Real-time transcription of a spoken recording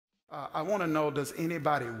I want to know, does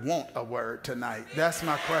anybody want a word tonight? That's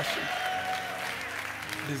my question.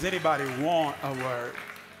 Does anybody want a word?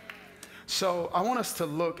 So I want us to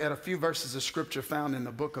look at a few verses of scripture found in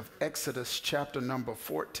the book of Exodus, chapter number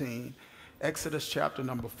 14. Exodus, chapter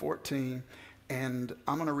number 14. And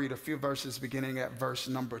I'm going to read a few verses beginning at verse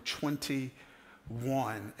number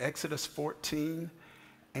 21. Exodus 14.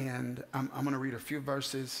 And I'm going to read a few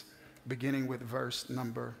verses beginning with verse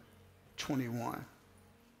number 21.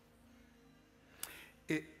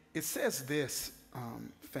 It says this,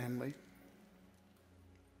 family.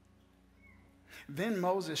 Then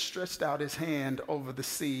Moses stretched out his hand over the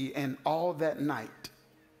sea, and all that night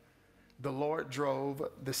the Lord drove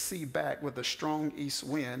the sea back with a strong east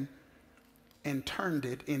wind and turned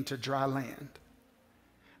it into dry land.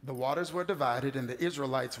 The waters were divided, and the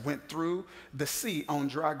Israelites went through the sea on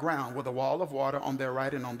dry ground with a wall of water on their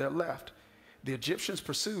right and on their left. The Egyptians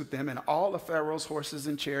pursued them, and all of Pharaoh's horses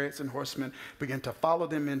and chariots and horsemen began to follow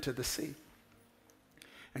them into the sea.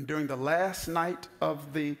 And during the last night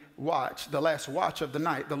of the watch of the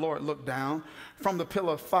night, the Lord looked down from the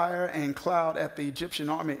pillar of fire and cloud at the Egyptian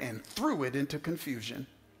army and threw it into confusion.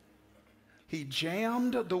 He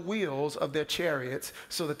jammed the wheels of their chariots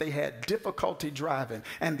so that they had difficulty driving.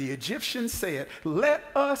 And the Egyptians said, "Let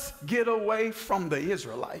us get away from the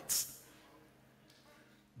Israelites."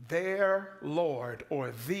 Their Lord,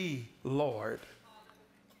 or the Lord,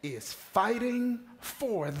 is fighting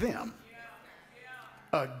for them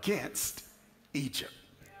against Egypt.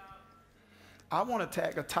 I want to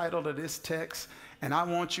tag a title to this text, and I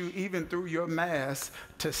want you, even through your mass,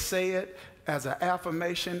 to say it as an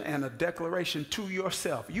affirmation and a declaration to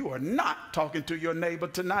yourself. You are not talking to your neighbor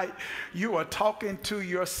tonight. You are talking to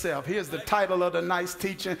yourself. Here's the title of the night's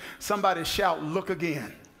teaching. Somebody shout, "Look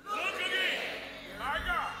again."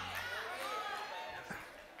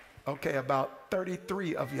 Okay, about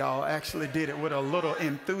 33 of y'all actually did it with a little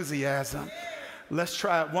enthusiasm. Let's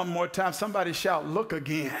try it one more time. Somebody shout, "Look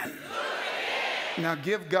again." Look again. Now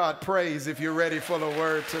give God praise if you're ready for the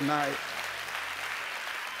word tonight.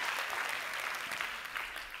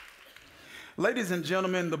 Ladies and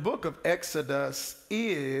gentlemen, the book of Exodus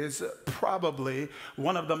is probably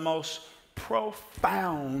one of the most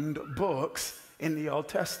profound books in the Old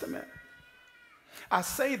Testament. I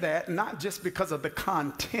say that not just because of the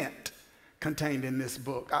content contained in this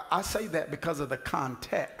book. I say that because of the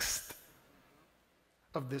context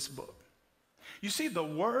of this book. You see, the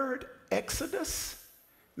word Exodus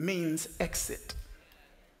means exit.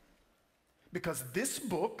 Because this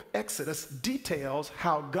book, Exodus, details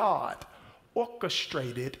how God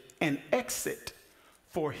orchestrated an exit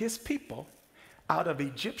for his people out of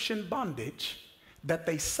Egyptian bondage that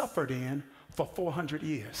they suffered in for 400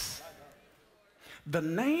 years. The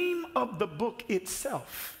name of the book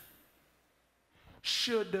itself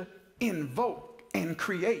should invoke and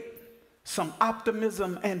create some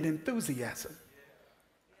optimism and enthusiasm.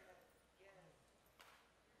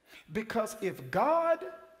 Because if God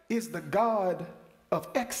is the God of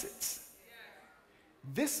exits,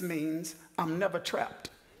 this means I'm never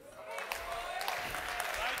trapped.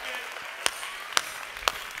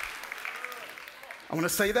 I want to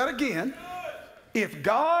say that again. If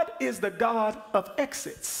God is the God of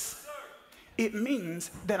exits, it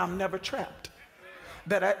means that I'm never trapped.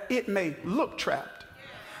 That it may look trapped.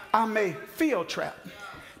 I may feel trapped.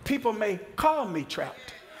 People may call me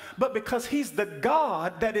trapped. But because he's the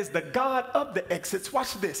God that is the God of the exits,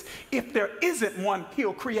 watch this. If there isn't one,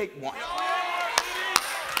 he'll create one.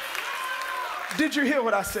 Did you hear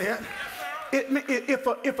what I said?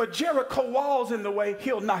 If a Jericho wall's in the way,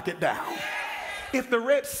 he'll knock it down. If the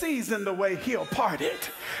Red Sea's in the way, he'll part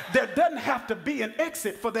it. There doesn't have to be an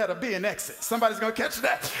exit for there to be an exit. Somebody's going to catch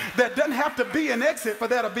that. There doesn't have to be an exit for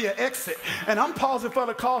there to be an exit. And I'm pausing for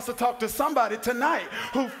the cause to talk to somebody tonight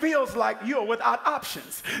who feels like you're without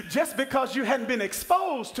options. Just because you hadn't been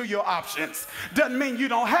exposed to your options doesn't mean you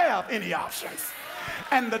don't have any options.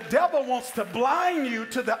 And the devil wants to blind you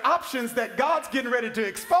to the options that God's getting ready to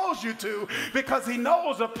expose you to, because he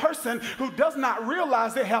knows a person who does not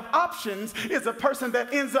realize they have options is a person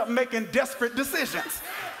that ends up making desperate decisions.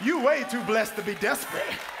 You way too blessed to be desperate.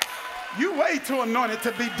 You way too anointed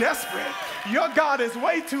to be desperate. Your God is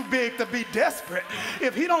way too big to be desperate.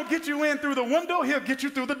 If he don't get you in through the window, he'll get you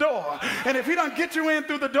through the door. And if he don't get you in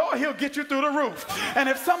through the door, he'll get you through the roof. And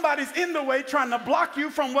if somebody's in the way trying to block you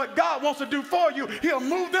from what God wants to do for you, he'll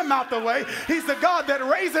move them out the way. He's the God that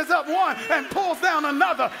raises up one and pulls down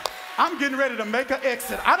another. I'm getting ready to make an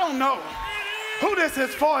exit. I don't know who this is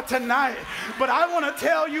for tonight, but I want to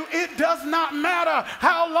tell you, it does not matter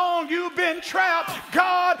how long you've been trapped.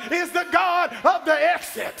 God is the God of the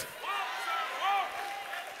exit.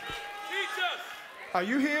 Are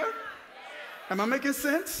you here? Am I making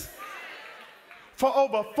sense? For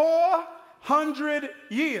over 400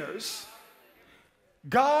 years,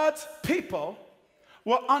 God's people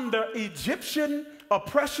were under Egyptian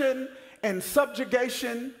oppression and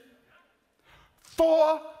subjugation.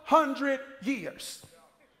 400 years.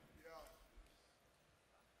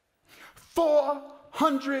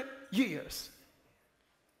 400 years.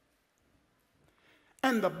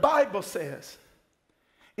 And the Bible says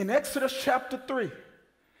in Exodus chapter 3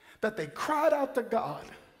 that they cried out to God.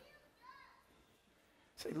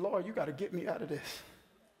 Say, Lord, you got to get me out of this.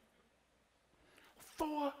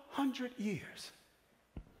 400 years.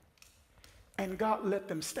 And God let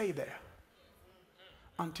them stay there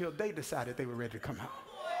until they decided they were ready to come out.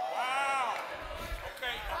 Wow.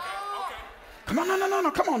 Okay. Come on,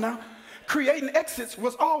 no, come on now. Creating exits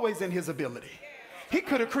was always in his ability. He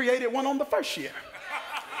could have created one on the first year.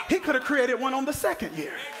 He could have created one on the second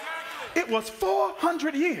year. It was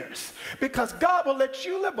 400 years because God will let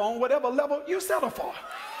you live on whatever level you settle for.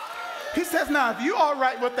 He says, now, if you're all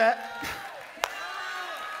right with that,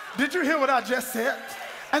 did you hear what I just said?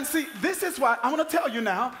 And see, this is why I want to tell you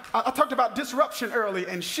now, I talked about disruption early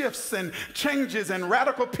and shifts and changes and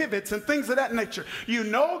radical pivots and things of that nature. You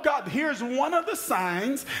know God, here's one of the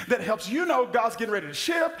signs that helps you know God's getting ready to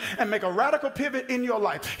shift and make a radical pivot in your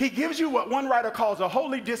life. He gives you what one writer calls a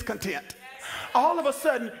holy discontent. All of a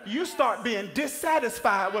sudden, you start being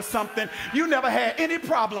dissatisfied with something you never had any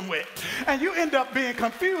problem with. And you end up being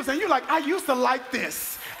confused and you're like, I used to like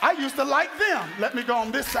this. I used to like them. Let me go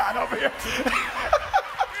on this side over here.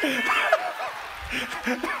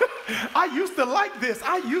 I used to like this.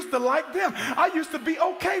 I used to like them. I used to be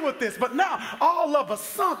okay with this. But now, all of a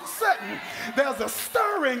sudden, there's a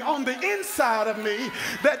stirring on the inside of me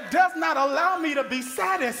that does not allow me to be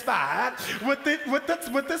satisfied with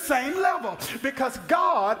the same level. Because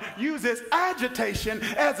God uses agitation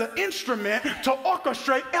as an instrument to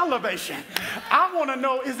orchestrate elevation. I want to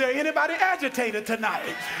know, is there anybody agitated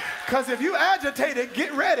tonight? Because if you agitated,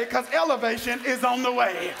 get ready, because elevation is on the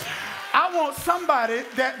way. I want somebody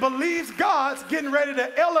that believes God's getting ready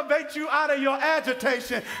to elevate you out of your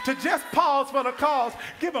agitation to just pause for the cause.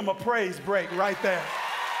 Give them a praise break right there.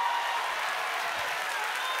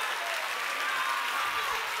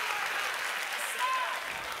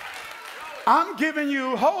 I'm giving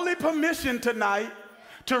you holy permission tonight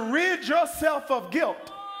to rid yourself of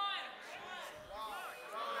guilt,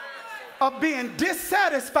 of being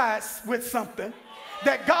dissatisfied with something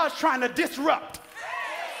that God's trying to disrupt.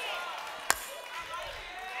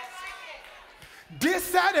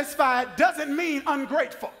 Dissatisfied doesn't mean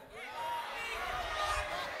ungrateful.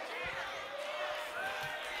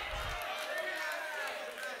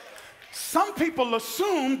 Some people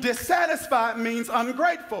assume dissatisfied means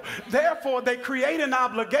ungrateful. Therefore, they create an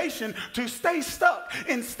obligation to stay stuck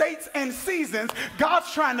in states and seasons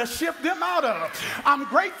God's trying to shift them out of. I'm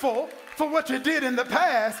grateful for what you did in the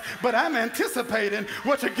past, but I'm anticipating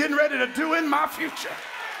what you're getting ready to do in my future.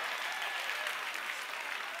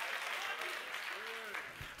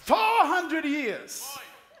 400 years.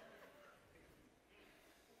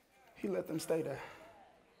 He let them stay there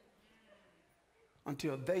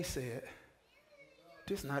until they said,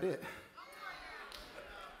 this is not it.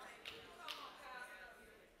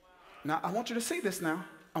 Now, I want you to see this now.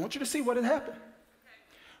 I want you to see what had happened.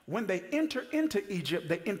 When they enter into Egypt,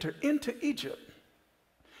 they enter into Egypt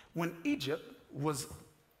when Egypt was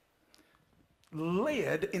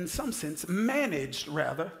led, in some sense, managed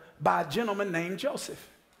rather, by a gentleman named Joseph.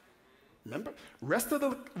 Remember, rest of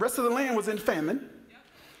the land was in famine.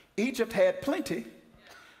 Egypt had plenty.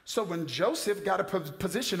 So when Joseph got a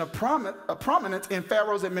position of prominence in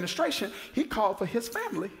Pharaoh's administration, he called for his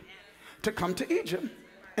family to come to Egypt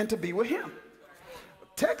and to be with him.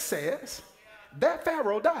 Text says that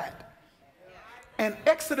Pharaoh died. And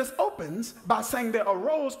Exodus opens by saying there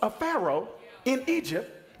arose a Pharaoh in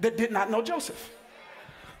Egypt that did not know Joseph.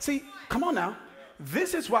 See, come on now.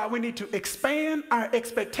 This is why we need to expand our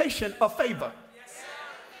expectation of favor.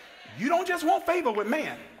 You don't just want favor with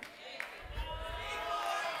man.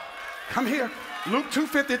 Come here. Luke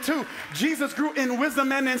 2:52. Jesus grew in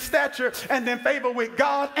wisdom and in stature and in favor with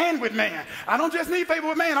God and with man. I don't just need favor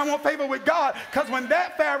with man. I want favor with God, because when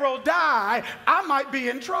that Pharaoh died, I might be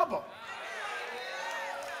in trouble.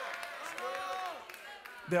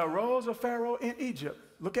 There arose a Pharaoh in Egypt,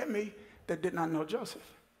 look at me, that did not know Joseph.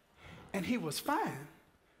 And he was fine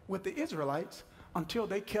with the Israelites until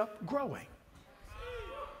they kept growing.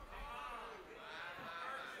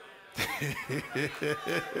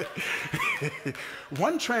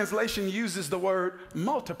 One translation uses the word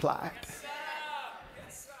multiplied.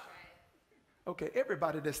 Okay,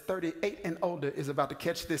 everybody that's 38 and older is about to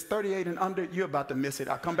catch this. 38 and under, you're about to miss it.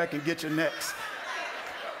 I'll come back and get you next.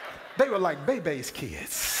 They were like baby's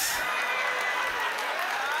kids.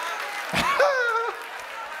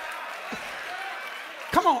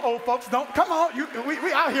 Come on, old folks, come on,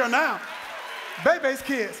 we out here now. Baby's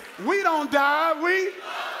kids, we don't die, we.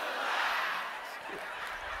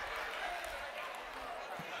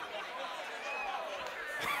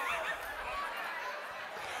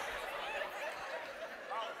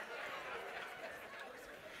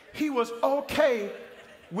 He was okay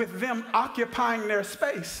with them occupying their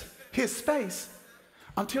space, his space,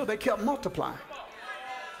 until they kept multiplying.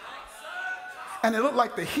 And it looked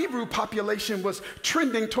like the Hebrew population was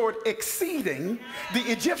trending toward exceeding the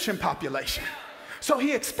Egyptian population. So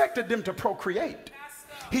he expected them to procreate.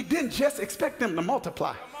 He didn't just expect them to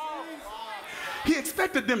multiply. He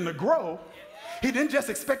expected them to grow. He didn't just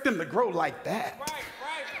expect them to grow like that.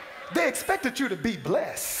 They expected you to be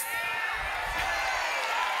blessed.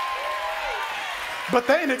 But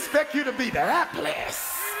they didn't expect you to be that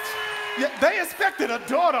blessed. Yeah, they expected a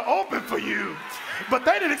door to open for you, but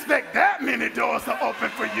they didn't expect that many doors to open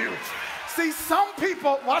for you. See, some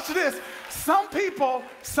people, watch this, some people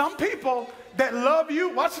that love you,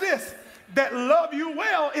 watch this, that love you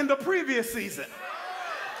well in the previous season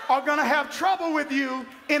are gonna have trouble with you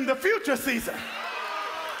in the future season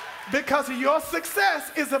because your success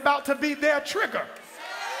is about to be their trigger.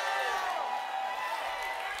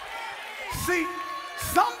 See,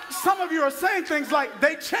 some of you are saying things like,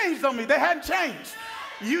 they changed on me. They hadn't changed.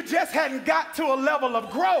 You just hadn't got to a level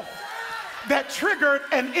of growth that triggered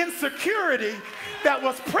an insecurity that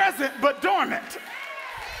was present but dormant.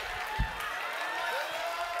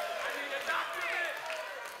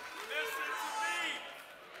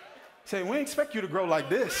 Say, we expect you to grow like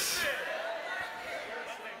this.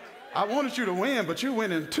 I wanted you to win, but you're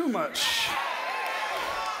winning too much.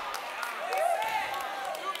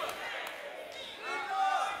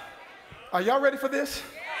 Are y'all ready for this?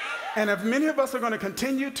 And if many of us are going to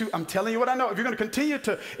continue to, I'm telling you what I know, if you're going to continue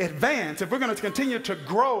to advance, if we're going to continue to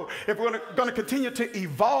grow, if we're going to continue to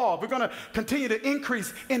evolve, we're going to continue to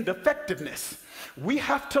increase in effectiveness, we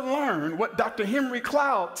have to learn what Dr. Henry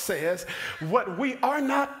Cloud says, what we are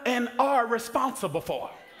not and are responsible for.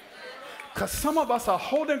 Because some of us are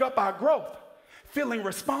holding up our growth, feeling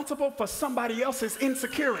responsible for somebody else's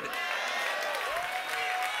insecurity.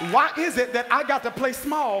 Why is it that I got to play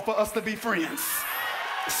small for us to be friends?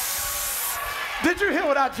 Did you hear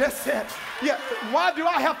what I just said? Yeah, why do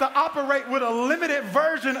I have to operate with a limited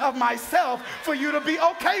version of myself for you to be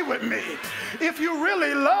okay with me? If you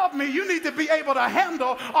really love me, you need to be able to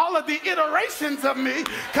handle all of the iterations of me,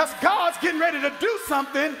 because God's getting ready to do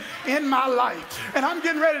something in my life. And I'm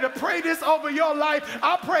getting ready to pray this over your life.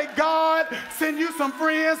 I pray God send you some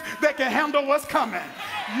friends that can handle what's coming.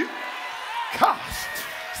 Gosh.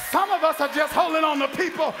 Some of us are just holding on to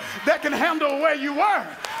people that can handle where you were.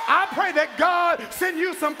 I pray that God send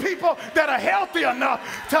you some people that are healthy enough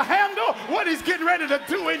to handle what he's getting ready to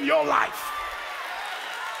do in your life.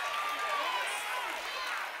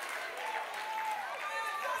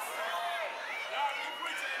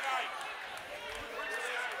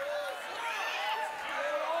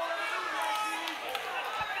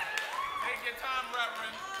 Take your time,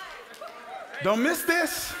 Reverend. Don't miss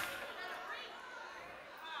this.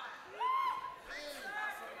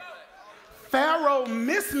 Pharaoh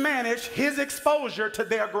mismanaged his exposure to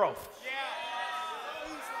their growth.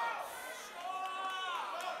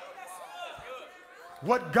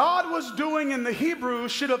 What God was doing in the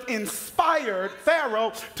Hebrews should have inspired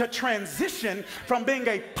Pharaoh to transition from being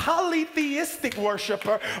a polytheistic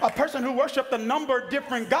worshiper, a person who worshiped a number of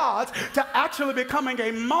different gods, to actually becoming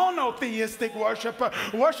a monotheistic worshiper,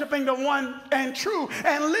 worshiping the one and true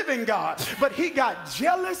and living God. But he got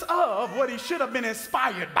jealous of what he should have been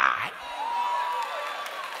inspired by.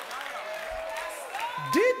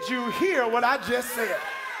 Did you hear what I just said?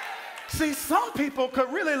 See, some people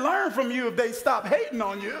could really learn from you if they stop hating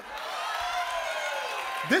on you.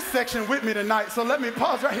 This section with me tonight, so let me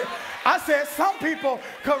pause right here. I said some people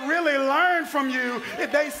could really learn from you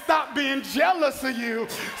if they stop being jealous of you.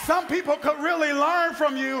 Some people could really learn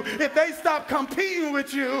from you if they stop competing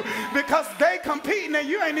with you, because they competing and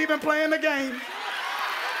you ain't even playing the game.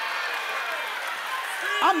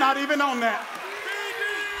 I'm not even on that.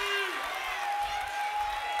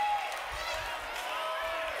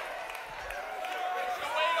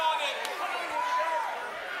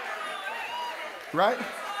 Right?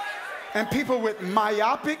 And people with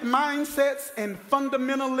myopic mindsets and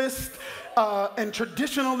fundamentalist and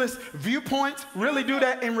traditionalist viewpoints really do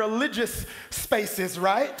that in religious spaces,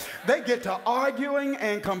 right? They get to arguing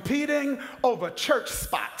and competing over church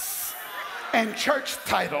spots and church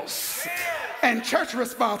titles and church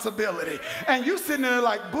responsibility. And you sitting there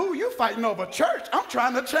like, boo, you fighting over church. I'm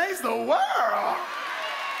trying to change the world.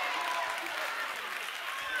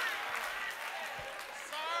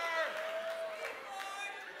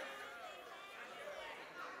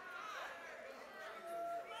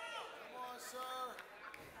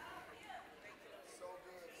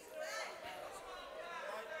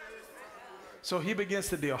 So he begins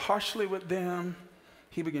to deal harshly with them.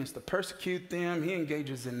 He begins to persecute them. He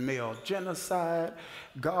engages in male genocide.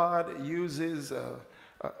 God uses a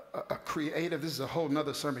creative, this is a whole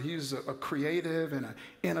nother sermon. He uses a creative and an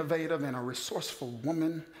innovative and a resourceful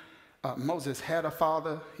woman. Moses had a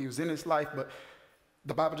father. He was in his life, but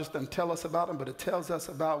the Bible just doesn't tell us about him, but it tells us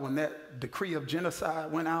about when that decree of genocide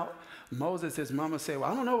went out. Moses, his mama said, well,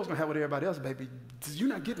 I don't know what's going to happen with everybody else, baby. You're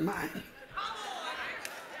not getting mine.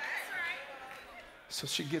 So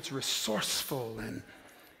she gets resourceful and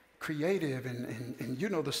creative, and you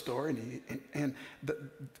know the story, and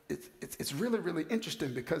it's really, really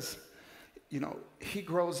interesting because, you know, he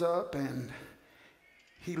grows up and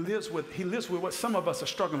he lives with what some of us are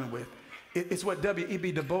struggling with. It's what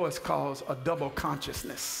W.E.B. Du Bois calls a double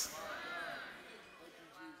consciousness.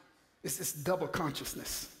 It's this double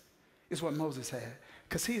consciousness is what Moses had,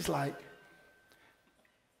 because he's like,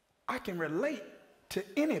 I can relate to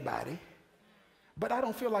anybody, but I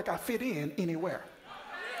don't feel like I fit in anywhere.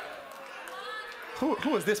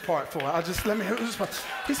 Who is this part for?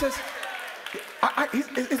 He says,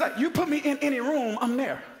 it's like, you put me in any room, I'm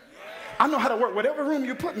there. I know how to work whatever room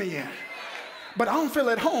you put me in, but I don't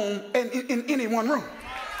feel at home in any one room.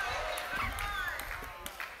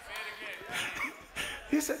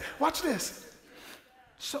 He said, watch this.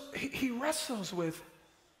 So he wrestles with,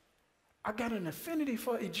 I got an affinity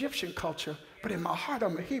for Egyptian culture, but in my heart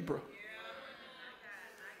I'm a Hebrew.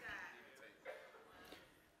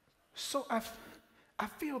 So I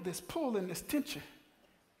feel this pull and this tension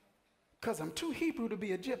because I'm too Hebrew to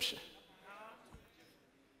be Egyptian,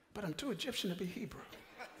 but I'm too Egyptian to be Hebrew.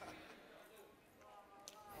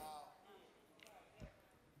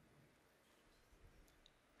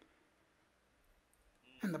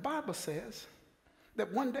 And the Bible says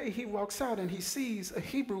that one day he walks out and he sees a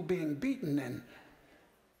Hebrew being beaten and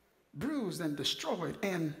bruised and destroyed,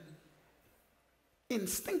 and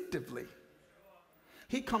instinctively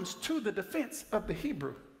he comes to the defense of the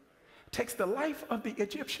Hebrew, takes the life of the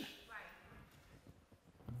Egyptian,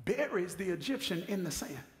 buries the Egyptian in the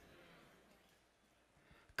sand,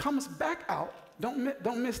 comes back out.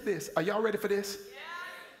 Don't miss this. Are y'all ready for this?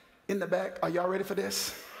 In the back, are y'all ready for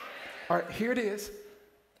this? All right, here it is.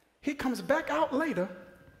 He comes back out later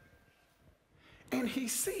and he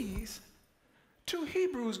sees two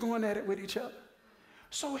Hebrews going at it with each other.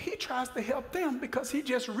 So he tries to help them because he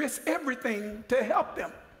just risks everything to help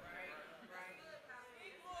them.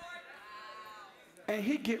 And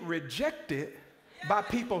he get rejected by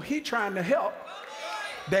people he trying to help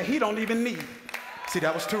that he don't even need. See,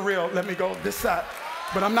 that was too real. Let me go this side.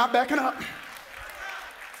 But I'm not backing up.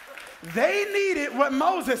 They needed what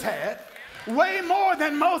Moses had way more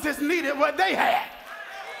than Moses needed what they had.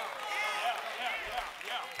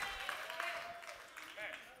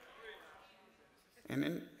 And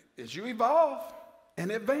then as you evolve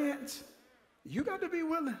and advance, you got to be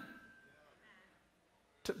willing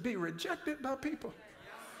to be rejected by people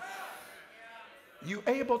you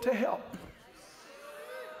able to help.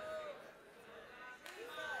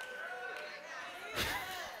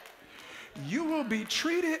 You will be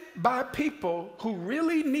treated by people who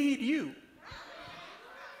really need you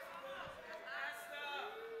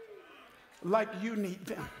like you need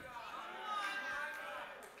them.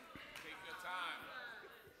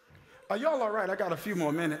 Are y'all all right? I got a few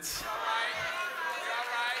more minutes.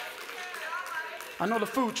 I know the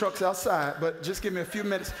food truck's outside, but just give me a few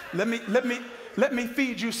minutes. Let me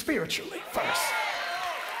feed you spiritually first.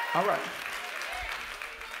 All right.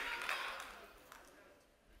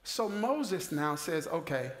 So Moses now says,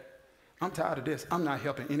 okay, I'm tired of this. I'm not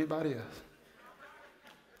helping anybody else.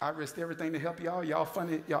 I risked everything to help y'all. Y'all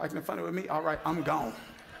funny, y'all acting funny with me. All right, I'm gone.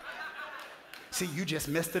 See, you just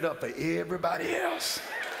messed it up for everybody else.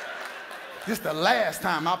 This is the last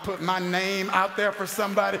time I put my name out there for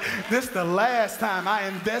somebody. This is the last time I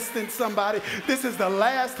invest in somebody. This is the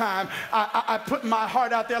last time I put my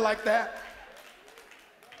heart out there like that.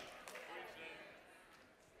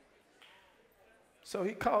 So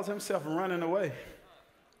he calls himself running away.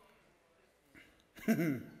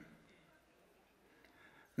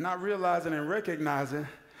 not realizing and recognizing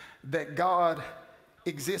that God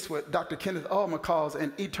exists what Dr. Kenneth Ulmer calls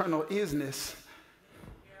an eternal isness.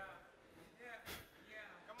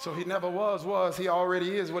 So he never was, he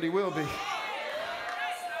already is what he will be.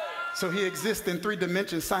 So he exists in 3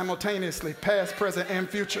 dimensions simultaneously, past, present, and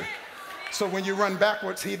future. So when you run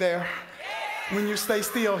backwards, he there. When you stay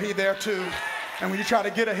still, he there too. And when you try to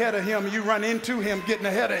get ahead of him, you run into him getting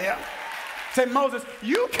ahead of him. Say, Moses,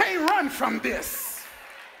 you can't run from this.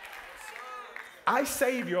 I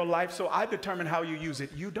save your life, so I determine how you use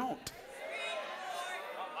it. You don't.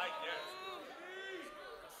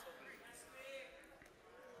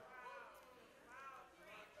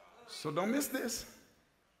 So don't miss this.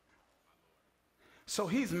 So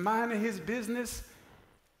he's minding his business.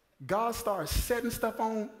 God starts setting stuff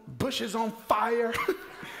on, bushes on fire,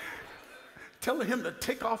 telling him to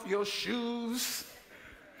take off your shoes.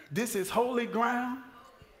 This is holy ground.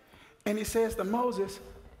 And he says to Moses,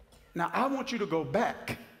 now I want you to go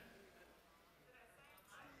back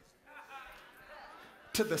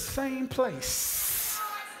to the same place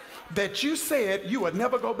that you said you would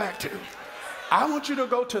never go back to. I want you to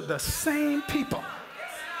go to the same people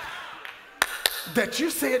that you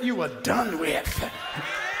said you were done with.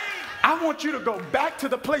 I want you to go back to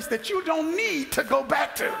the place that you don't need to go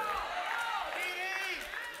back to.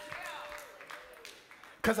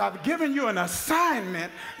 Because I've given you an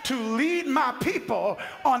assignment to lead my people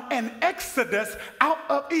on an exodus out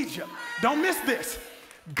of Egypt. Don't miss this.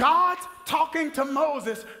 God's talking to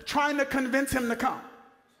Moses, trying to convince him to come.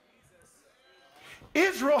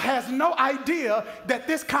 Israel has no idea that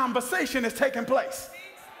this conversation is taking place.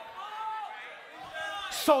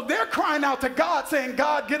 So they're crying out to God, saying,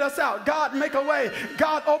 God, get us out. God, make a way.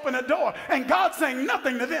 God, open a door. And God's saying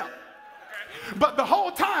nothing to them. But the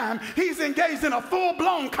whole time, he's engaged in a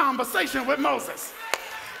full-blown conversation with Moses.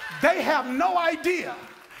 They have no idea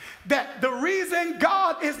that the reason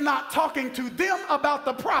God is not talking to them about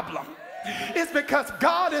the problem is because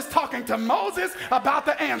God is talking to Moses about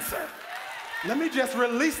the answer. Let me just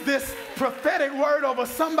release this prophetic word over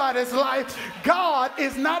somebody's life. God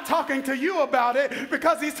is not talking to you about it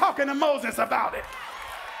because he's talking to Moses about it.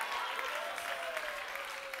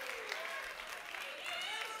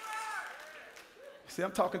 See,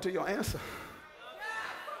 I'm talking to your answer.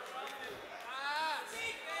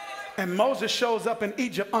 And Moses shows up in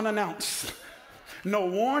Egypt unannounced. No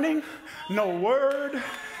warning, no word,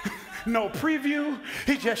 no preview.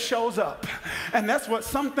 He just shows up. And that's what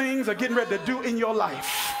some things are getting ready to do in your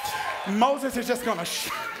life. Moses is just going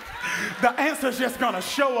to, the answer is just going to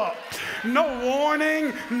show up. No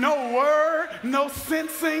warning, no word, no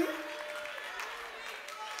sensing.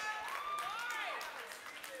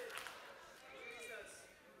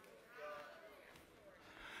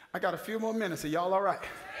 I got a few more minutes. Are y'all all right?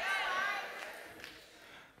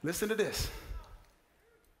 Listen to this.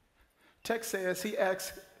 Text says he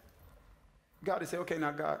asked God, he said, okay,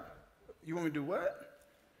 now God, you want me to do what?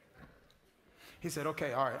 He said,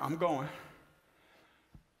 okay, all right, I'm going.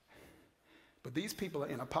 But these people are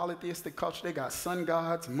in a polytheistic culture. They got sun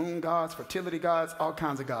gods, moon gods, fertility gods, all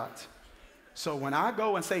kinds of gods. So when I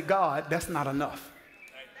go and say God, that's not enough.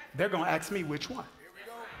 They're going to ask me which one.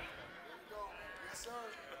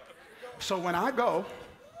 So when I go,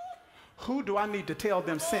 who do I need to tell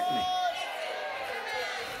them sent me?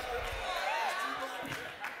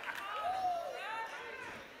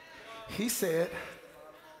 He said,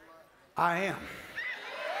 I am.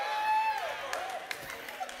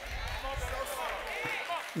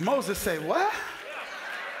 Moses said, what?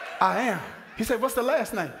 I am. He said, what's the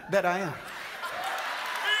last name? That I am.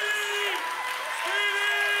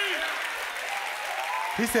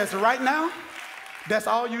 He says, right now, that's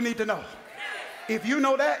all you need to know. If you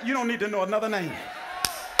know that, you don't need to know another name.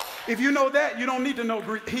 If you know that, you don't need to know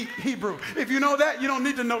Greek, Hebrew. If you know that, you don't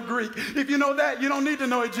need to know Greek. If you know that, you don't need to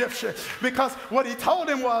know Egyptian. Because what he told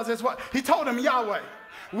him is what? He told him Yahweh.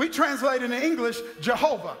 We translate in English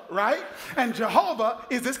Jehovah, right? And Jehovah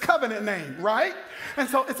is his covenant name, right? And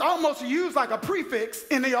so it's almost used like a prefix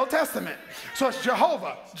in the Old Testament. So it's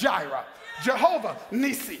Jehovah Jireh, Jehovah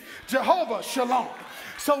Nisi, Jehovah Shalom.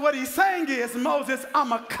 So what he's saying is, Moses,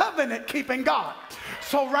 I'm a covenant-keeping God.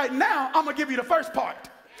 So right now, I'm going to give you the first part.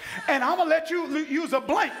 And I'm going to let you use a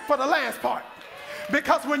blank for the last part.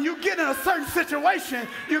 Because when you get in a certain situation,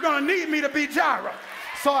 you're going to need me to be Jireh.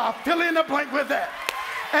 So I'll fill in the blank with that.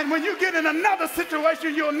 And when you get in another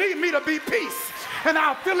situation, you'll need me to be peace. And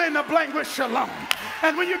I'll fill in the blank with shalom.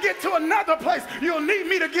 And when you get to another place, you'll need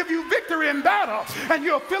me to give you victory in battle. And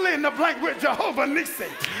you'll fill in the blank with Jehovah Nissi.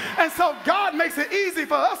 And so God makes it easy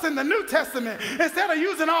for us in the New Testament. Instead of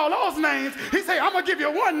using all those names, he said, I'm going to give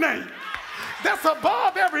you one name. that's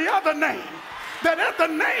above every other name, that at the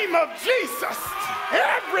name of Jesus,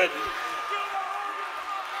 every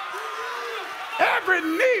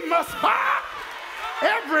knee must bow,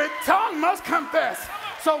 every tongue must confess.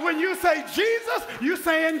 So when you say Jesus, you're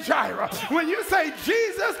saying Jireh. When you say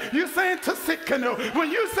Jesus, you're saying Tsikanu.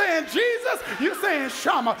 When you're saying Jesus, you're saying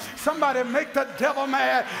Shammah. Somebody make the devil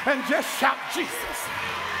mad and just shout Jesus.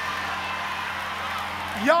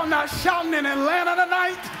 Y'all not shouting in Atlanta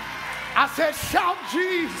tonight? I said shout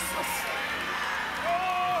Jesus.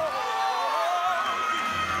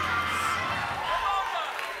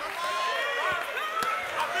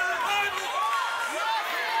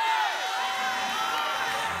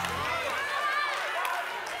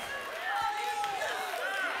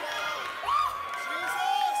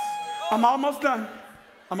 I'm almost done.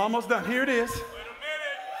 I'm almost done. Here it is. Wait a minute.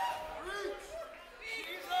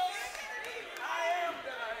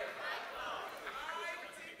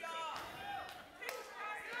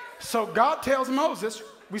 So God tells Moses,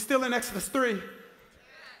 we're still in Exodus 3,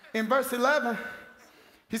 in verse 11,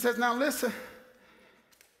 he says, now listen.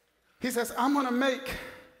 He says, I'm going to make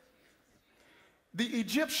the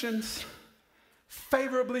Egyptians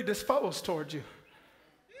favorably disposed toward you.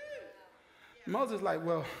 Moses is like,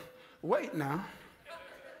 well, wait now.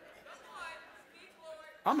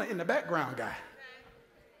 I'm an in the background guy.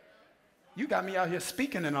 You got me out here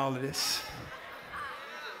speaking and all of this.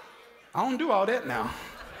 I don't do all that now.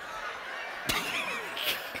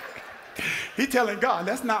 He telling God,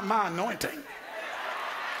 that's not my anointing.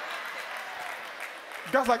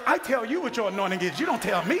 God's like, I tell you what your anointing is. You don't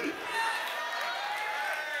tell me.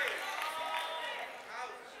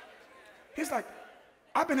 He's like,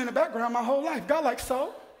 I've been in the background my whole life. God like,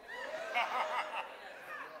 so?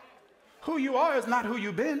 Who you are is not who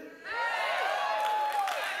you've been.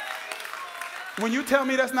 When you tell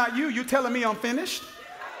me that's not you, you telling me I'm finished?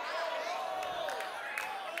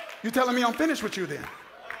 You telling me I'm finished with you then?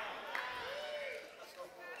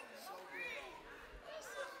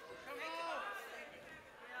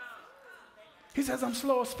 He says, I'm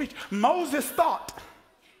slow of speech. Moses thought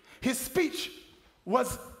his speech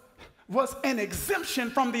was an exemption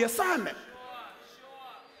from the assignment.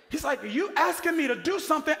 He's like, you asking me to do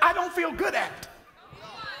something I don't feel good at.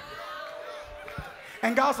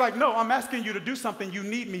 And God's like, no, I'm asking you to do something you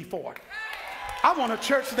need me for. I want a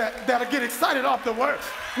church that'll get excited off the word.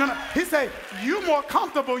 No. He said, you more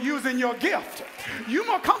comfortable using your gift. You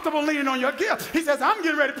more comfortable leaning on your gift. He says, I'm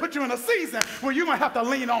getting ready to put you in a season where you're going to have to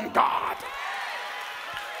lean on God.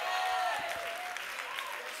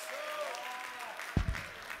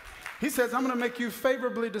 He says, I'm going to make you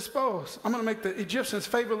favorably disposed. I'm going to make the Egyptians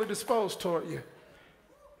favorably disposed toward you.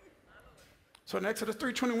 So in Exodus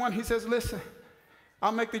 3:21, he says, listen,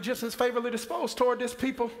 I'll make the Egyptians favorably disposed toward this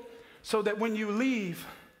people so that when you leave,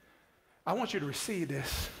 I want you to receive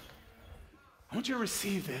this. I want you to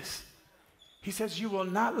receive this. He says, you will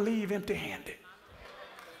not leave empty-handed.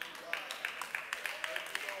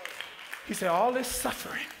 He said, all this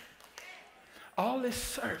suffering, all this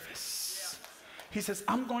service, he says,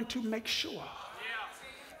 I'm going to make sure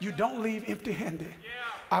you don't leave empty-handed.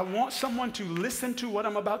 I want someone to listen to what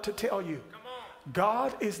I'm about to tell you.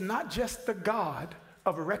 God is not just the God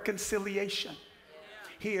of reconciliation.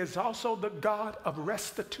 He is also the God of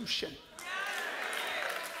restitution.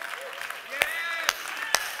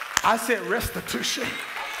 I said restitution.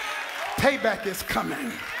 Payback is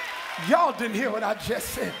coming. Y'all didn't hear what I just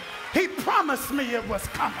said. He promised me it was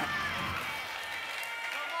coming.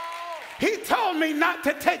 He told me not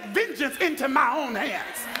to take vengeance into my own hands.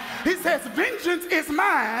 He says, vengeance is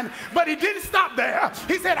mine, but he didn't stop there.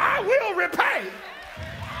 He said, I will repay,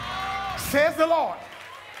 says the Lord.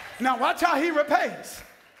 Now watch how he repays.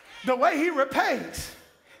 The way he repays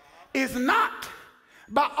is not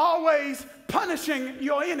by always punishing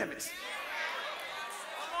your enemies.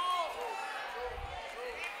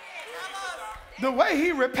 The way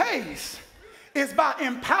he repays is by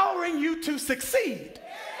empowering you to succeed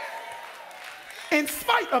in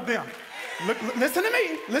spite of them. Listen to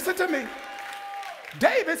me. Listen to me.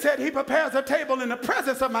 David said he prepares a table in the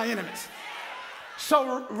presence of my enemies.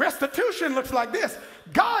 So restitution looks like this.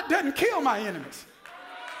 God doesn't kill my enemies.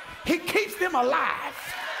 He keeps them alive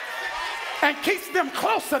and keeps them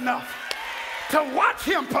close enough to watch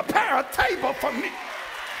him prepare a table for me.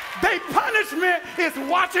 Their punishment is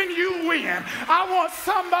watching you win. I want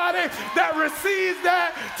somebody that receives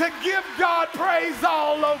that to give God praise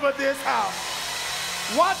all over this house.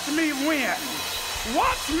 Watch me win.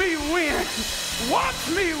 Watch me win. Watch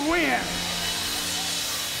me win.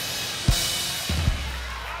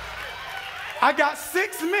 I got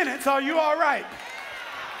 6 minutes. Are you all right?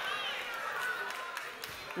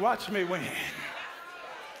 Watch me win.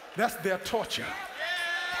 That's their torture.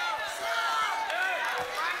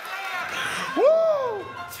 Woo!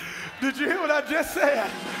 Did you hear what I just said?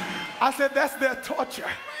 I said that's their torture.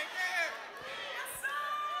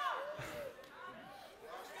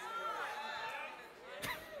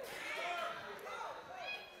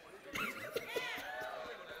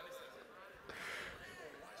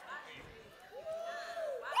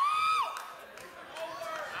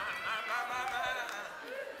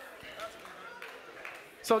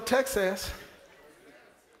 So text says,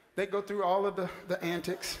 they go through all of the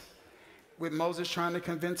antics with Moses trying to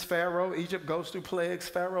convince Pharaoh. Egypt goes through plagues.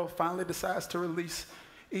 Pharaoh finally decides to release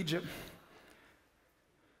Egypt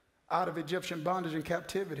out of Egyptian bondage and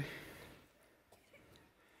captivity.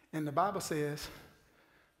 And the Bible says,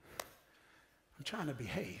 I'm trying to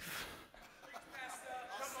behave.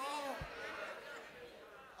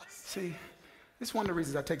 See, this is one of the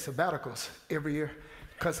reasons I take sabbaticals every year,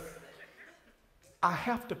 because I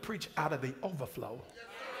have to preach out of the overflow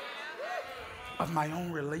of my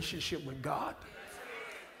own relationship with God.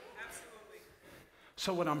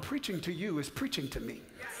 So what I'm preaching to you is preaching to me.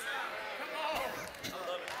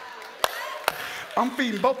 I'm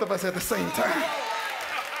feeding both of us at the same time.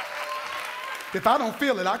 If I don't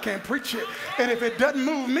feel it, I can't preach it. And if it doesn't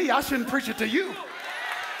move me, I shouldn't preach it to you.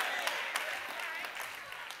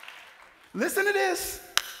 Listen to this.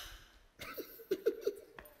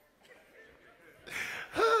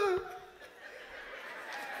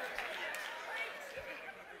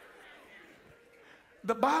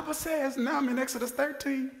 The Bible says, now I'm in Exodus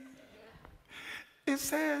 13, it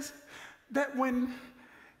says that when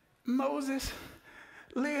Moses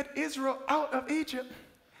led Israel out of Egypt,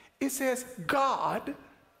 it says God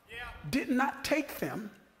did not take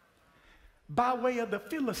them by way of the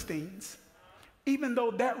Philistines, even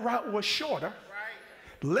though that route was shorter,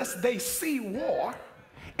 lest they see war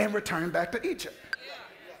and return back to Egypt.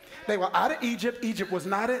 They were out of Egypt. Egypt was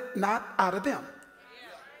not out of them.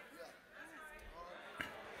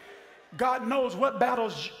 God knows what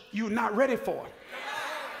battles you're not ready for,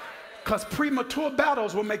 because premature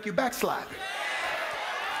battles will make you backslide.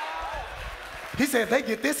 He said, if they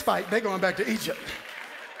get this fight, they're going back to Egypt.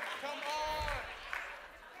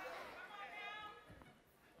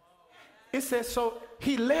 It says, so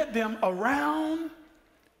he led them around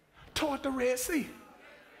toward the Red Sea.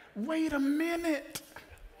 Wait a minute.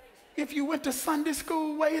 If you went to Sunday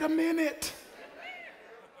school, wait a minute.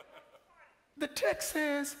 The text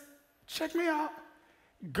says, check me out,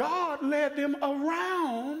 God led them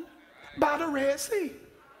around by the Red Sea.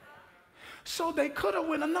 So they could have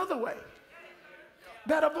went another way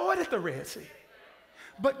that avoided the Red Sea.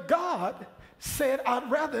 But God said,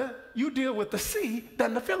 I'd rather you deal with the sea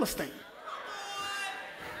than the Philistine.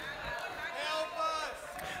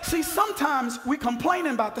 See, sometimes we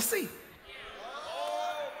complaining about the sea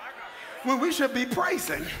when we should be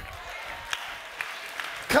praising.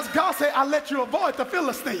 Because God said, I let you avoid the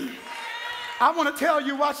Philistine. I want to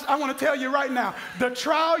tell you right now, the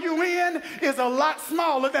trial you in is a lot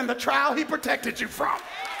smaller than the trial he protected you from.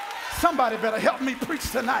 Somebody better help me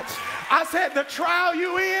preach tonight. I said the trial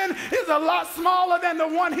you in is a lot smaller than the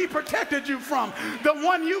one he protected you from. The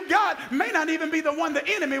one you got may not even be the one the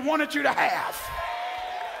enemy wanted you to have.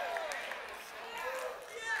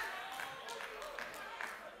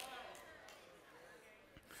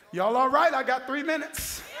 Y'all all right? I got 3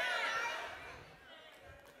 minutes.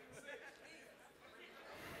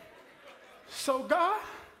 So God,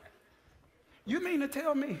 you mean to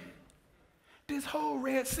tell me this whole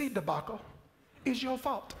Red Sea debacle is your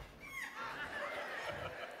fault?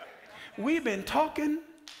 We've been talking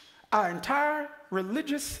our entire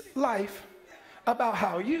religious life about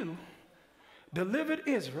how you delivered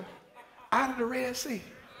Israel out of the Red Sea.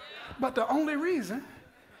 But the only reason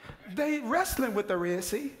they wrestling with the Red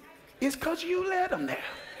Sea is because you led them there.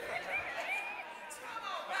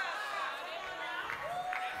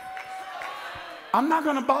 I'm not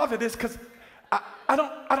going to bother this because I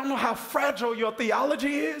don't know how fragile your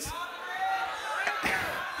theology is.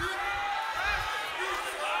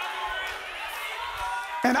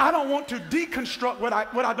 And I don't want to deconstruct what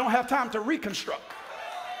I don't have time to reconstruct.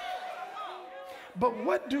 But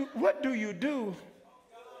what do you do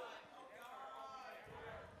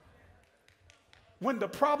when the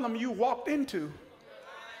problem you walked into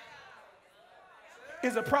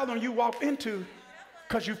is a problem you walked into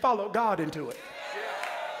because you followed God into it?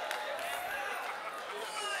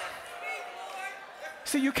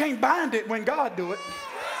 See, you can't bind it when God do it.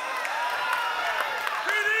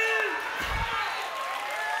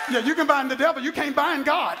 Yeah, you can bind the devil. You can't bind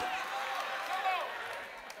God.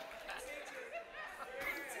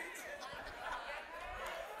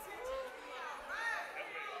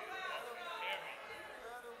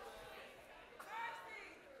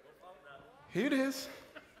 Here it is.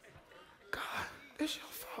 God, it's your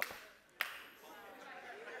fault.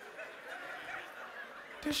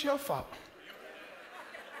 This your fault.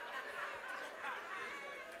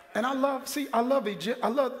 And I love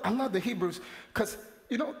the Hebrews because,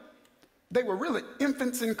 you know, they were really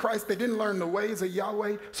infants in Christ. They didn't learn the ways of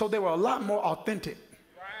Yahweh, so they were a lot more authentic.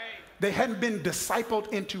 Right. They hadn't been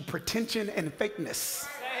discipled into pretension and fakeness.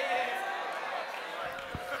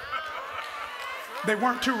 They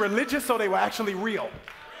weren't too religious, so they were actually real.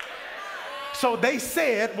 So they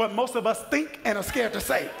said what most of us think and are scared to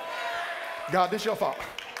say. God, this your fault.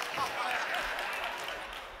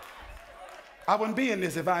 I wouldn't be in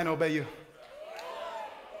this if I didn't obey you.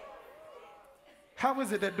 How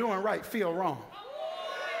is it that doing right feel wrong?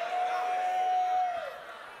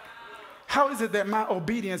 How is it that my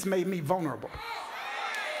obedience made me vulnerable?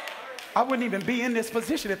 I wouldn't even be in this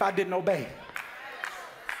position if I didn't obey.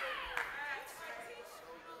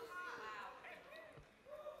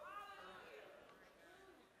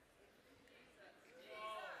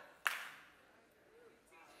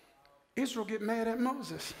 Israel get mad at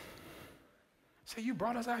Moses. Say, you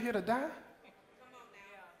brought us out here to die?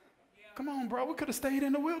 Come on, bro. We could have stayed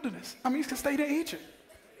in the wilderness. I mean, we could have stayed in Egypt.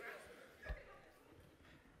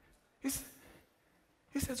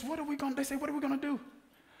 He says, what are we going to, they say, what are we going to do?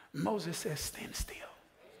 Moses says, stand still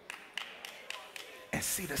and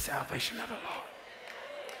see the salvation of the Lord.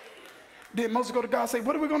 Then Moses go to God and say,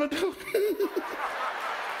 what are we going to do?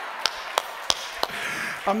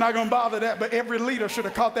 I'm not going to bother that, but every leader should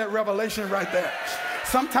have caught that revelation right there.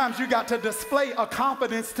 Sometimes you got to display a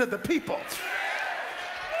confidence to the people.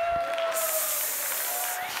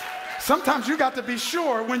 Sometimes you got to be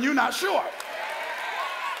sure when you're not sure.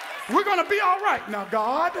 We're going to be all right. Now,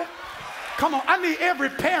 God, come on. I need every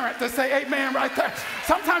parent to say amen right there.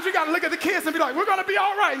 Sometimes you got to look at the kids and be like, we're going to be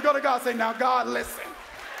all right. And go to God and say, now, God, listen.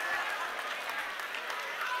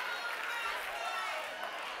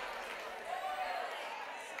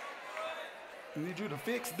 I need you to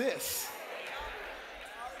fix this.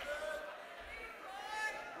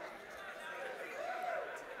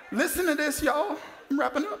 Listen to this, y'all. I'm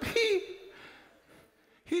wrapping up.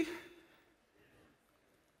 He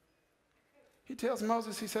tells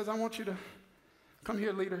Moses, he says, I want you to come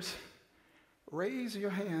here, leaders. Raise your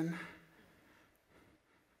hand.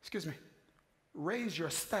 Excuse me. Raise your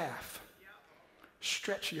staff.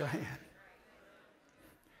 Stretch your hand.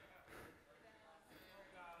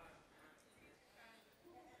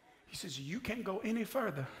 He says, you can't go any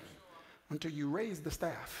further until you raise the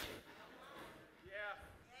staff.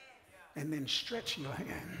 And then stretch your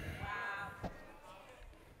hand.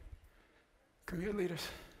 Come here, leaders.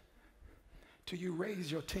 Till you raise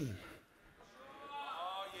your team.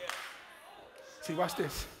 See, watch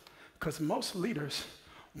this. Because most leaders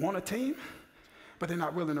want a team, but they're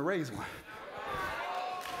not willing to raise one.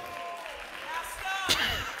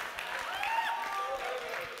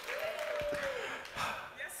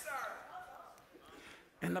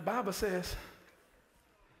 And the Bible says,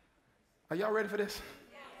 are y'all ready for this?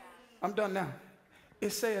 I'm done now.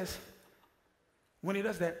 It says, when he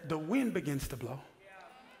does that, the wind begins to blow.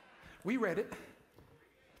 We read it.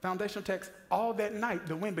 Foundational text, all that night,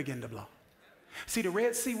 the wind began to blow. See, the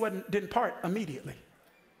Red Sea didn't part immediately.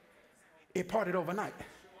 It parted overnight.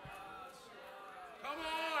 Come on.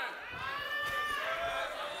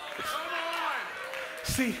 Come on.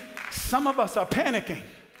 See, some of us are panicking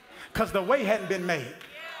because the way hadn't been made.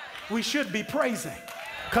 We should be praising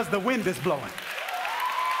because the wind is blowing.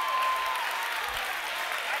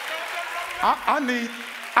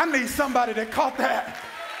 I need somebody that caught that.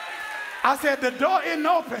 I said the door isn't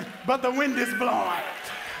open, but the wind is blowing.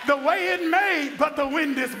 The way it made, but the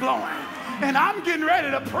wind is blowing. And I'm getting ready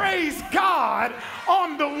to praise God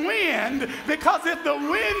on the wind, because if the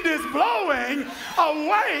wind is blowing, a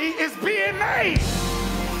way is being made.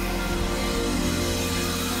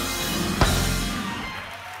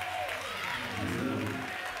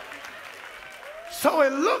 So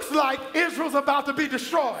it looks like Israel's about to be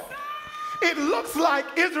destroyed. It looks like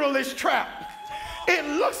Israel is trapped. It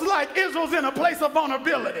looks like Israel's in a place of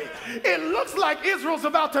vulnerability. It looks like Israel's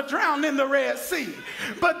about to drown in the Red Sea.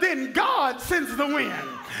 But then God sends the wind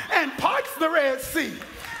and parts the Red Sea.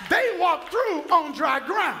 They walk through on dry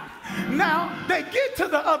ground. Now they get to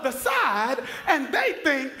the other side and they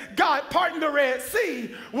think God parting the Red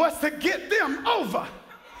Sea was to get them over.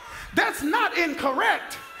 That's not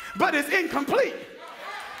incorrect, but it's incomplete.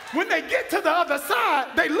 When they get to the other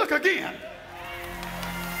side, they look again.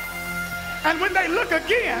 And when they look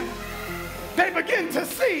again, they begin to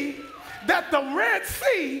see that the Red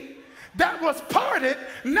Sea that was parted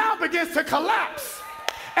now begins to collapse.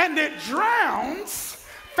 And it drowns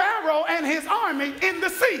Pharaoh and his army in the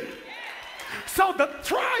sea. So the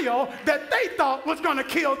trial that they thought was going to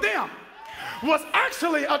kill them was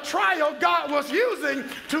actually a trial God was using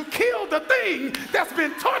to kill the thing that's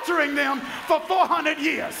been torturing them for 400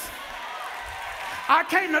 years. I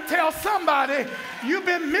came to tell somebody, you've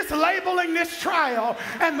been mislabeling this trial,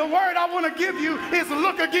 and the word I want to give you is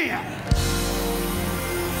look again.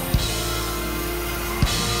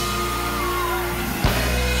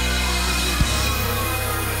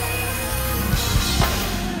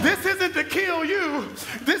 This isn't to kill you.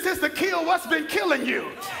 This is to kill what's been killing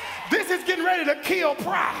you. This is getting ready to kill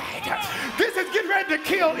pride. This is getting ready to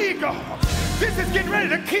kill ego. This is getting ready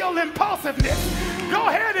to kill impulsiveness. Go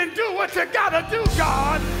ahead and do what you gotta do,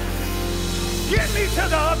 God. Get me to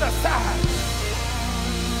the other side.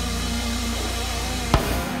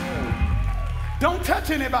 Don't touch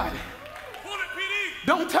anybody.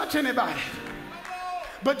 Don't touch anybody.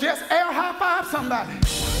 But just air high five somebody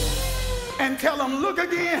and tell them, look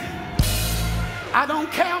again. I don't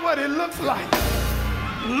care what it looks like.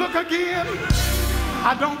 Look again.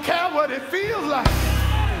 I don't care what it feels like.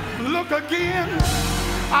 Look again.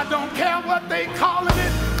 I don't care what they calling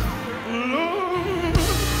it.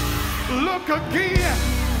 Look again.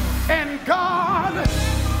 And God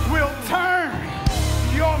will turn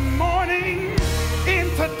your mourning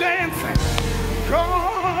into dancing.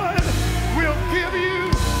 God will give you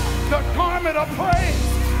the garment of praise.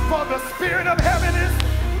 For the spirit of heaviness,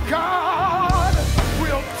 God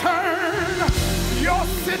will turn your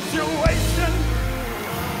situation.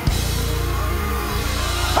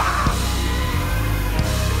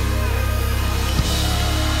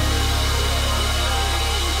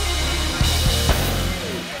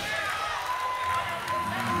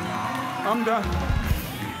 I'm done.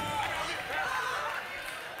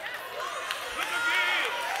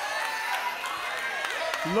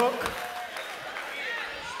 Look.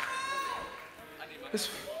 This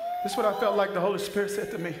is what I felt like the Holy Spirit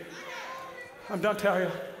said to me. I'm done, Taria.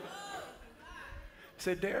 He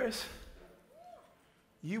said, Dharius,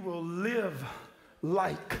 you will live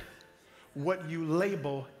like what you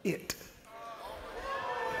label it.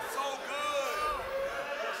 So good.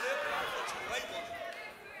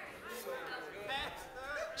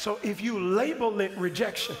 So if you label it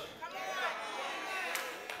rejection,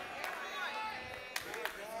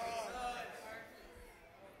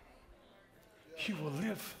 you will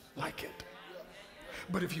live like it.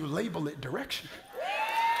 But if you label it direction,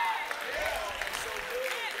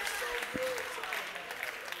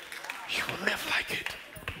 you will live like it.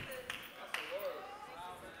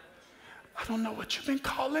 I don't know what you've been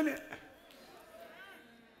calling it,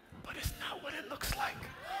 but it's not what it looks like.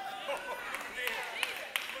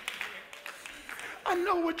 I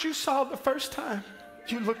know what you saw the first time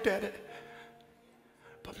you looked at it,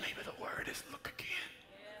 but maybe the word is look again.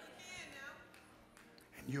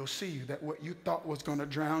 And you'll see that what you thought was going to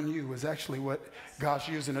drown you is actually what God's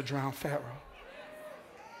using to drown Pharaoh.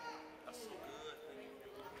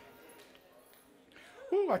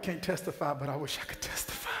 Ooh, I can't testify, but I wish I could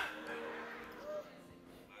testify.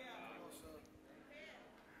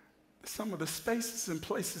 Some of the spaces and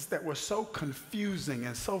places that were so confusing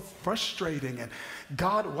and so frustrating, and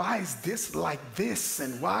God, why is this like this?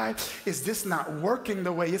 And why is this not working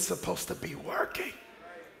the way it's supposed to be working?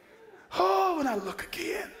 Oh, when I look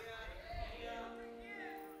again.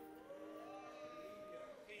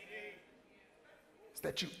 It's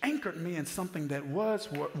that you anchored me in something that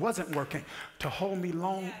wasn't working to hold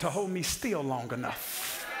me still long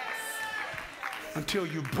enough until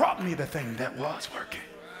you brought me the thing that was working.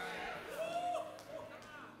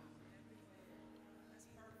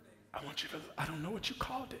 I don't know what you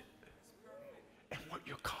called it and what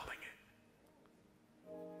you're calling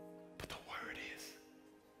it. But the word is,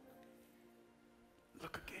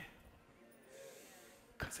 look again.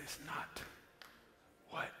 Because it's not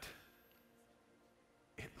what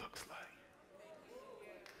it looks like.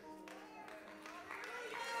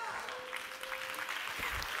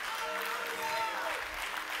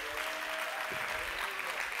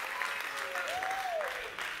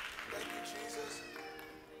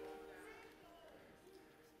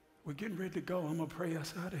 We're getting ready to go. I'm going to pray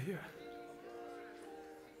us out of here.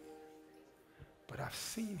 But I've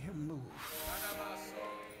seen him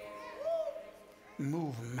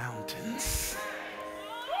move mountains.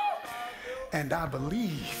 And I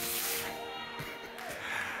believe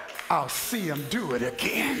I'll see him do it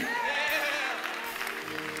again.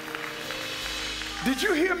 Did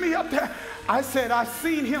you hear me up there? I said I've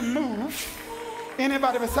seen him move.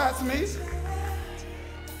 Anybody besides me?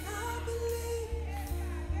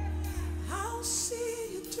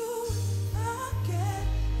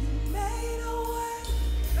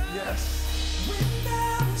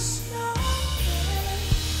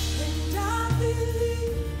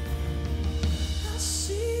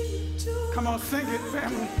 Come on, sing it,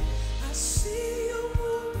 family. I see you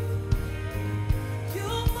move. You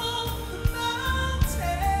move the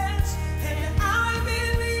mountains, and I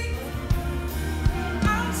believe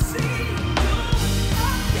I'll see you do it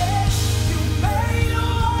again. You made a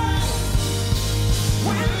way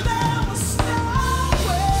when there was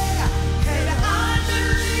nowhere, and I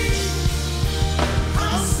believe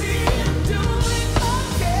I'll see you do it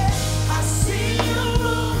again. I see you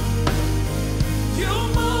move. You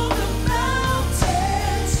move the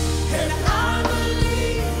mountains, and I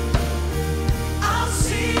believe I'll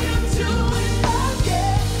see you do it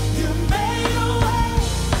again. You made a way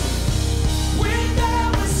when there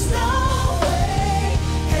was no way,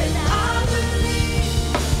 and I believe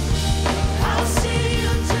I'll see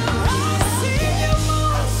you do it again.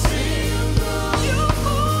 I'll see you move. You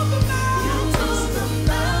move the mountains,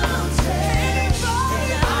 and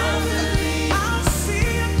I believe I'll see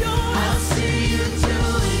you do it. I'll see you do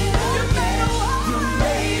it. You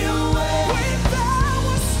made a way when there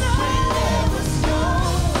was no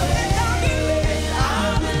way. And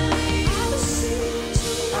I believe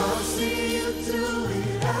I'll see you do it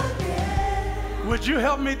again. Would you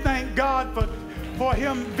help me thank God for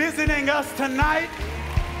him visiting us tonight?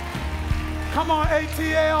 Come on,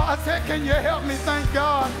 ATL. I said, can you help me thank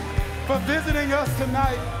God for visiting us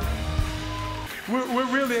tonight?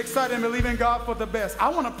 We're really excited and believing God for the best. I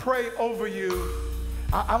want to pray over you.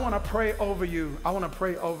 I want to pray over you. I want to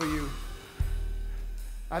pray over you.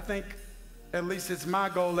 I think at least it's my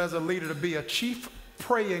goal as a leader to be a chief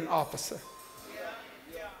praying officer.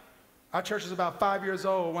 Our church is about 5 years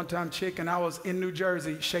old. One time, chick, and I was in New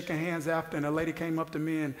Jersey shaking hands after, and a lady came up to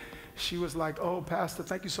me and she was like, "Oh, Pastor,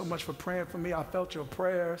 thank you so much for praying for me. I felt your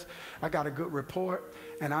prayers. I got a good report."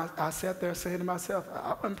 And I sat there saying to myself,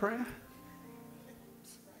 "I wasn't praying."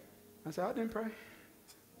 I said, "I didn't pray."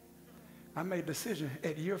 I made a decision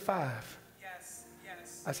at year 5. Yes,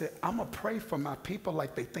 yes. I said, "I'm going to pray for my people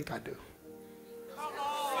like they think I do." Come on.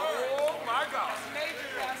 Oh my God. Major,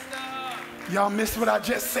 Pastor. Y'all missed what I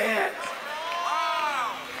just said.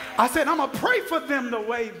 Wow. I said, "I'm going to pray for them the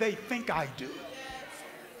way they think I do."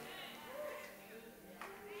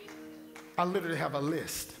 I literally have a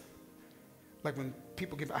list. Like when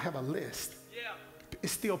people give, I have a list. Yeah.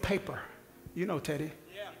 It's still paper. You know, Teddy.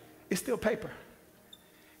 Yeah. It's still paper.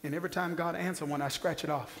 And every time God answers one, I scratch it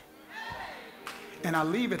off. And I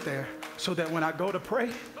leave it there so that when I go to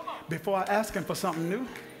pray, before I ask him for something new,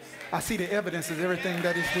 I see the evidence of everything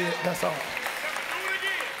that he's did. That's all.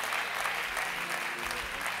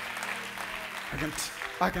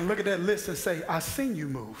 I can look at that list and say, "I seen you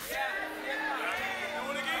move.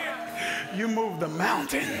 You move the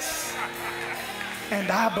mountains. And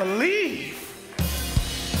I believe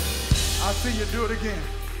I'll see you do it again."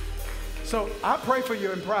 So I pray for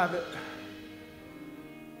you in private.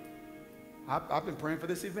 I've been praying for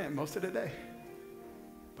this event most of the day.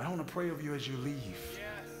 But I want to pray over you as you leave.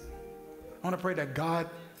 I want to pray that God,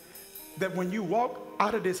 that when you walk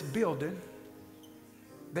out of this building,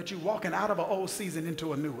 that you're walking out of an old season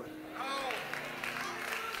into a new one.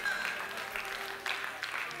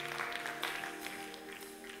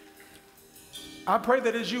 I pray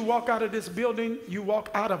that as you walk out of this building, you walk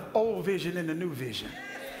out of old vision into new vision.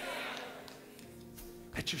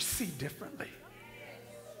 That you see differently.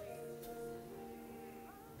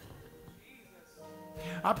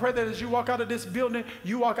 I pray that as you walk out of this building,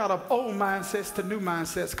 you walk out of old mindsets to new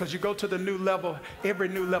mindsets, because you go to the new level, every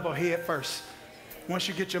new level head first. Once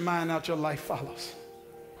you get your mind out, your life follows.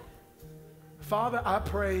 Father, I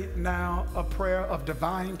pray now a prayer of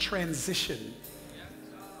divine transition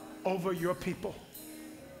over your people.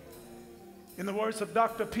 In the words of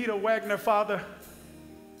Dr. Peter Wagner, Father,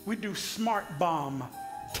 we do smart bomb,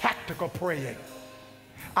 tactical praying.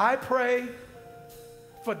 I pray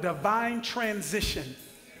for divine transition,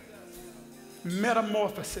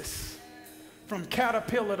 metamorphosis from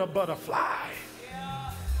caterpillar to butterfly.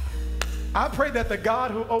 I pray that the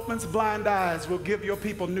God who opens blind eyes will give your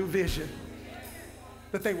people new vision,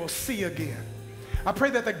 that they will see again. I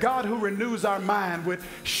pray that the God who renews our mind would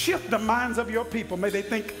shift the minds of your people. May they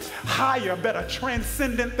think higher, better,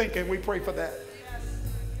 transcendent thinking. We pray for that.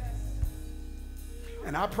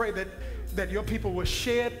 And I pray that your people will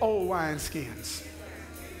shed old wineskins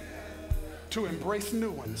to embrace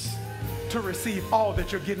new ones, to receive all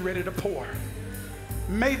that you're getting ready to pour.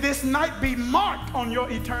 May this night be marked on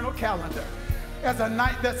your eternal calendar as a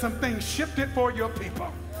night that some things shifted for your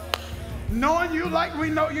people. Knowing you like we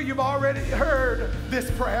know you, you've already heard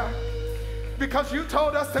this prayer, because you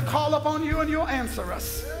told us to call upon you and you'll answer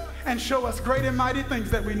us and show us great and mighty things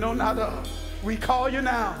that we know not of. We call you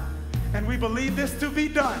now, and we believe this to be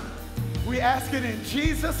done We ask it in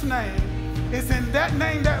Jesus' name. It's in that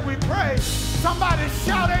name that we pray. Somebody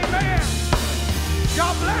shout amen.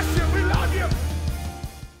 God bless you.